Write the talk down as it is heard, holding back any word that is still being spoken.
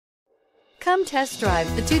Come test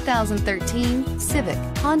drive the 2013 Civic,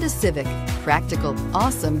 Honda Civic. Practical,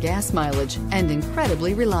 awesome gas mileage, and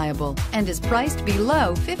incredibly reliable, and is priced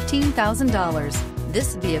below $15,000.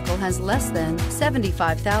 This vehicle has less than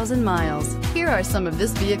 75,000 miles. Here are some of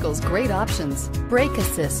this vehicle's great options: brake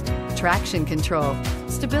assist, traction control,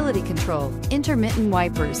 stability control, intermittent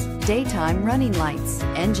wipers, daytime running lights,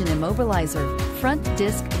 engine immobilizer, front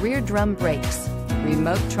disc rear drum brakes,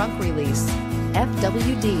 remote trunk release,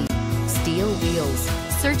 FWD, steel wheels.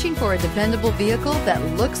 Searching for a dependable vehicle that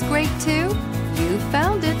looks great too? You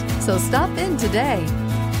found it, so stop in today.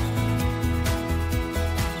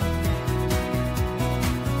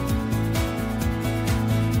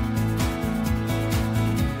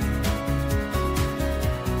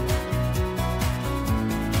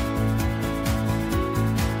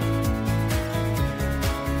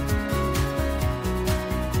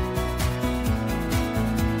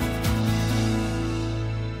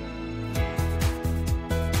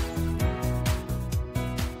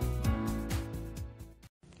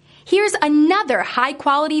 Here's another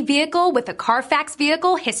high-quality vehicle with a Carfax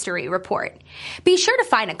Vehicle History Report. Be sure to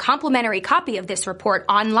find a complimentary copy of this report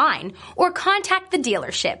online or contact the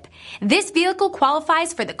dealership. This vehicle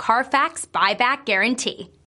qualifies for the Carfax Buyback Guarantee.